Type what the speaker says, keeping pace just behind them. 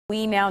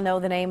We now know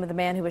the name of the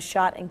man who was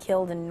shot and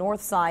killed in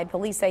Northside.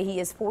 Police say he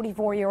is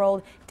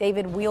 44-year-old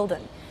David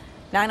Wielden.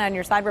 9 on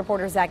Your Side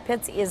reporter Zach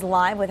Pitts is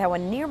live with how a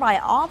nearby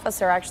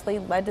officer actually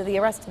led to the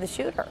arrest of the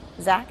shooter.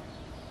 Zach?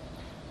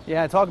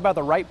 Yeah, talk about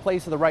the right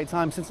place at the right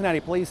time.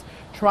 Cincinnati police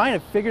trying to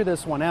figure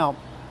this one out.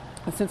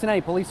 A Cincinnati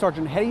police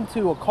sergeant heading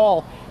to a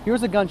call.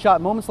 Here's a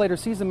gunshot. Moments later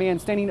sees a man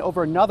standing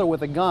over another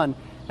with a gun.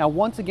 Now,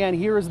 once again,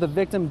 here is the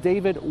victim,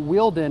 David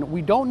Wielden.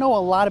 We don't know a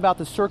lot about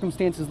the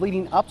circumstances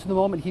leading up to the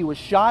moment he was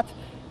shot,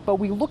 but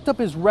we looked up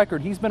his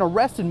record. He's been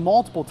arrested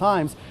multiple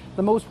times.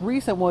 The most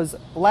recent was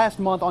last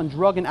month on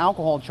drug and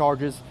alcohol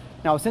charges.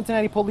 Now, a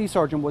Cincinnati police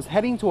sergeant was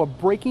heading to a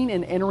breaking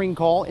and entering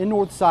call in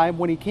Northside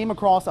when he came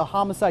across a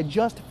homicide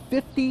just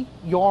 50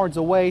 yards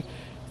away.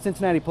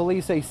 Cincinnati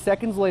police say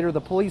seconds later, the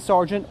police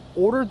sergeant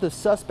ordered the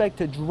suspect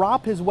to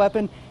drop his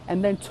weapon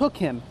and then took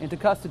him into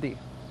custody.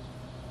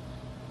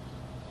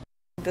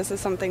 This is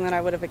something that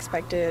I would have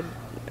expected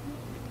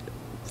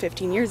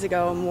 15 years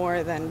ago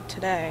more than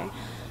today.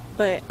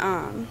 But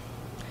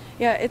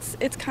yeah, it's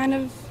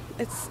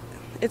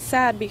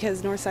sad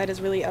because Northside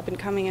is really up and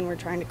coming, and we're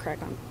trying to crack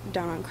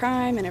down on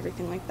crime and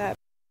everything like that.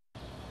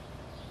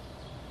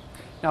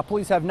 Now,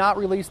 police have not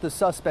released the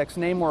suspect's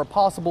name or a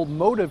possible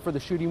motive for the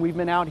shooting. We've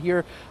been out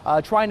here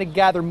trying to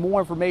gather more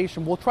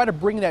information. We'll try to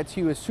bring that to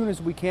you as soon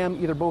as we can,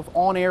 either both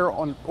on air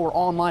or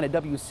online at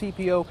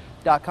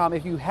WCPO.com.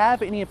 If you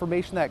have any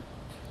information that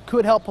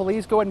could help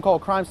police, go ahead and call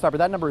Crime Stopper.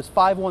 That number is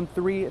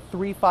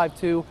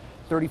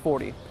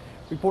 513-352-3040.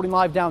 Reporting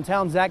live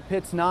downtown, Zach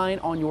Pitts, 9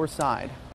 on Your Side.